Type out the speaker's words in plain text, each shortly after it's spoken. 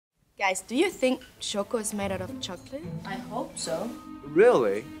Guys, do you think Shoko is made out of chocolate? I hope so.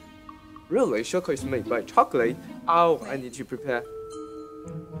 Really? Really? Shoko is made by chocolate? Oh, I need to prepare.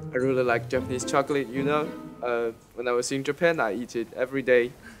 I really like Japanese chocolate, you know? When I was in Japan, I eat it every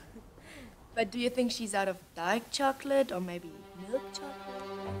day. But do you think she's out of dark chocolate or maybe milk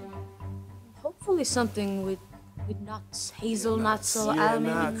chocolate? Hopefully something with nuts, hazelnuts or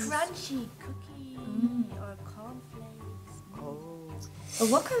almonds. Crunchy cookie or cornflakes. Oh.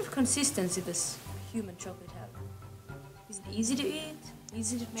 What kind of consistency does human chocolate have? Is it easy to eat?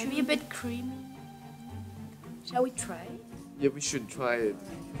 Easy to chew? Maybe a bit creamy. Shall we try it? Yeah, we should try it.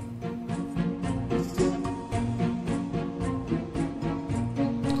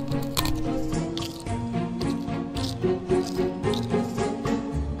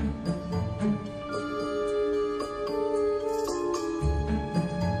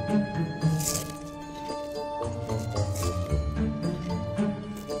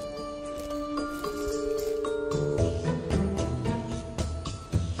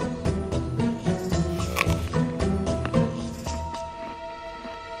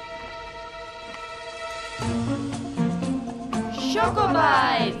 Shoko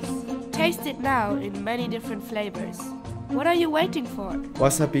Bites! Taste it now in many different flavors. What are you waiting for?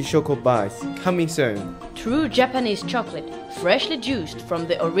 Wasabi Shoko Bites, coming soon. True Japanese chocolate, freshly juiced from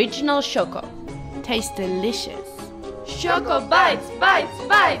the original Shoko. Tastes delicious. Shoko Bites, bites,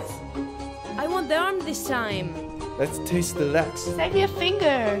 bites! I want the arm this time. Let's taste the legs. Save your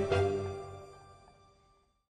finger.